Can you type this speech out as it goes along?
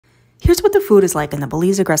Here's what the food is like in the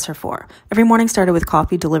Belize Aggressor IV. Every morning started with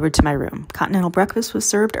coffee delivered to my room. Continental breakfast was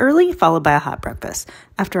served early, followed by a hot breakfast.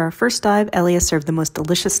 After our first dive, Elia served the most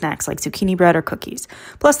delicious snacks like zucchini bread or cookies.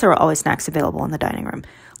 Plus, there were always snacks available in the dining room.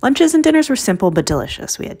 Lunches and dinners were simple but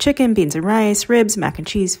delicious. We had chicken, beans and rice, ribs, mac and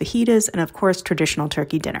cheese, fajitas, and of course, traditional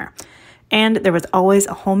turkey dinner. And there was always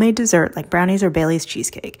a homemade dessert like brownies or Bailey's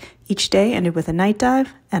cheesecake. Each day ended with a night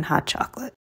dive and hot chocolate.